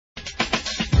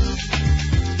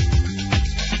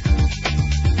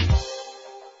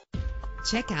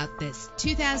Check out this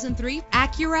 2003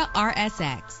 Acura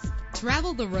RSX.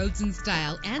 Travel the roads in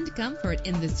style and comfort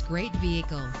in this great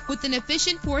vehicle. With an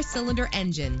efficient 4-cylinder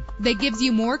engine that gives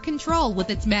you more control with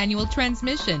its manual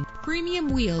transmission. Premium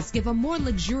wheels give a more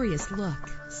luxurious look.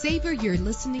 Savor your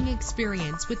listening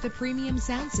experience with the premium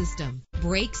sound system.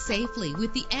 Brake safely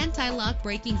with the anti-lock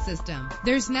braking system.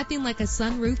 There's nothing like a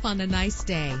sunroof on a nice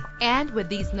day. And with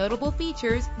these notable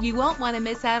features, you won't want to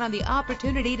miss out on the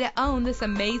opportunity to own this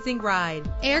amazing ride.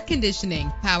 Air conditioning,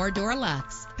 power door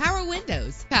locks, power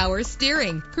windows, power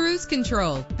steering, cruise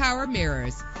control, power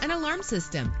mirrors, an alarm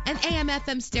system, an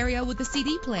AM/FM stereo with a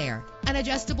CD player, an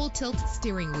adjustable tilt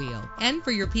steering wheel. And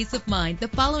for your peace of mind, the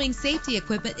following safety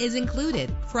equipment is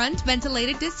included: front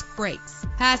ventilated disc brakes,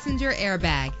 passenger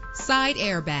airbag, side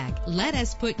airbag. Let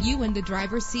us put you in the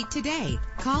driver's seat today.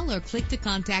 Call or click to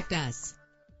contact us.